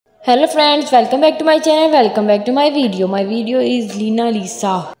Hello friends, welcome back to my channel, welcome back to my video. My video is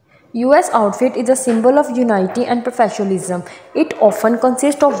Lisa. US outfit is a symbol of unity and professionalism. It often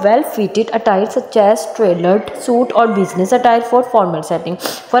consists of well-fitted attire such as tailored suit or business attire for formal setting.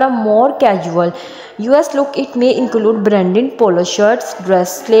 For a more casual US look, it may include branded polo shirts,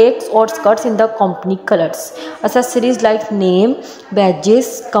 dress slacks, or skirts in the company colors. Accessories like name,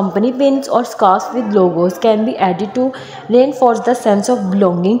 badges, company pins, or scarves with logos can be added to reinforce the sense of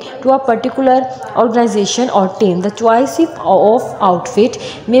belonging to a particular organization or team. The choice of outfit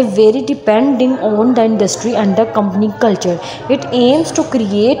may vary depending on the industry and the company culture. It aims to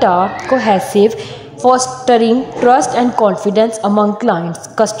create a cohesive, fostering trust and confidence among clients,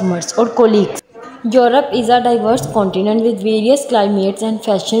 customers, or colleagues. Europe is a diverse continent with various climates and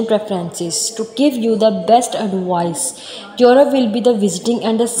fashion preferences. To give you the best advice, Europe will be the visiting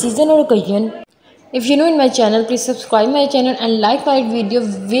and the season or occasion. If you're new in my channel, please subscribe my channel and like my video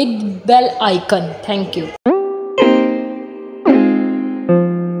with bell icon. Thank you.